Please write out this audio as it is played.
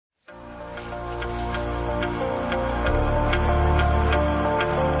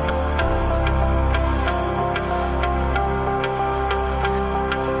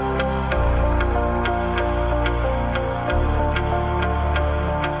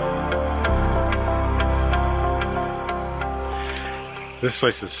This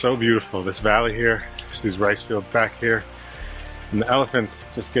place is so beautiful. This valley here, just these rice fields back here. And the elephants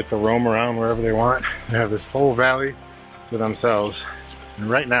just get to roam around wherever they want. They have this whole valley to themselves. And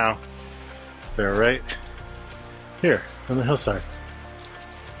right now, they're right here on the hillside.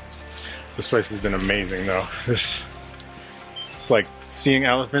 This place has been amazing though. It's like seeing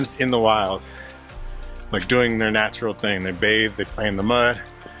elephants in the wild, like doing their natural thing. They bathe, they play in the mud,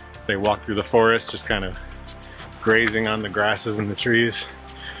 they walk through the forest, just kind of grazing on the grasses and the trees.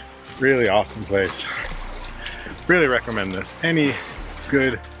 Really awesome place. Really recommend this. Any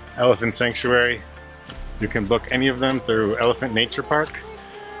good elephant sanctuary, you can book any of them through Elephant Nature Park.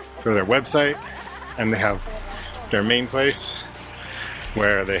 Go to their website, and they have their main place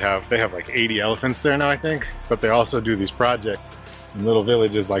where they have like 80 elephants there now, I think. But they also do these projects in little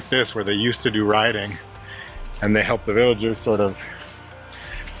villages like this where they used to do riding, and they help the villagers sort of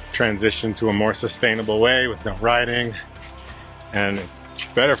transition to a more sustainable way with no riding, and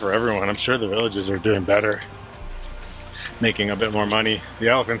it's better for everyone. I'm sure the villages are doing better, making a bit more money. The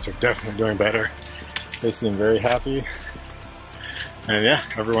elephants are definitely doing better. They seem very happy. And yeah,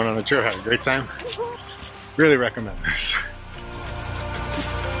 everyone on the trip had a great time. Really recommend this.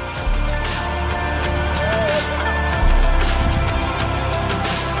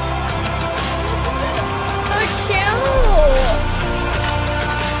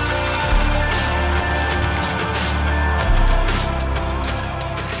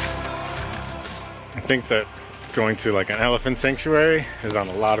 I think that going to like an elephant sanctuary is on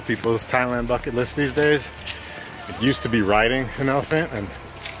a lot of people's Thailand bucket list these days. It used to be riding an elephant, and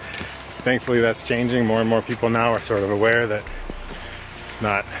thankfully that's changing. More and more people now are sort of aware that it's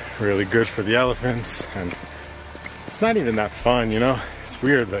not really good for the elephants, and it's not even that fun, you know? It's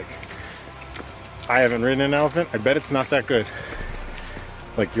weird, like, I haven't ridden an elephant. I bet it's not that good.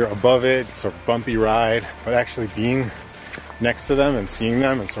 Like, you're above it, it's a bumpy ride, but actually being next to them and seeing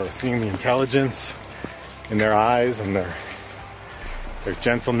them and sort of seeing the intelligence in their eyes and their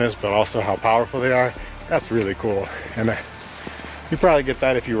gentleness, but also how powerful they are, that's really cool. And you probably get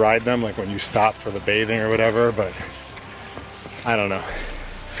that if you ride them, like when you stop for the bathing or whatever, but I don't know.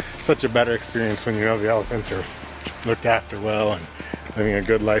 Such a better experience when you know the elephants are looked after well and living a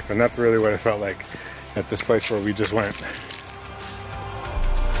good life, and that's really what it felt like at this place where we just went.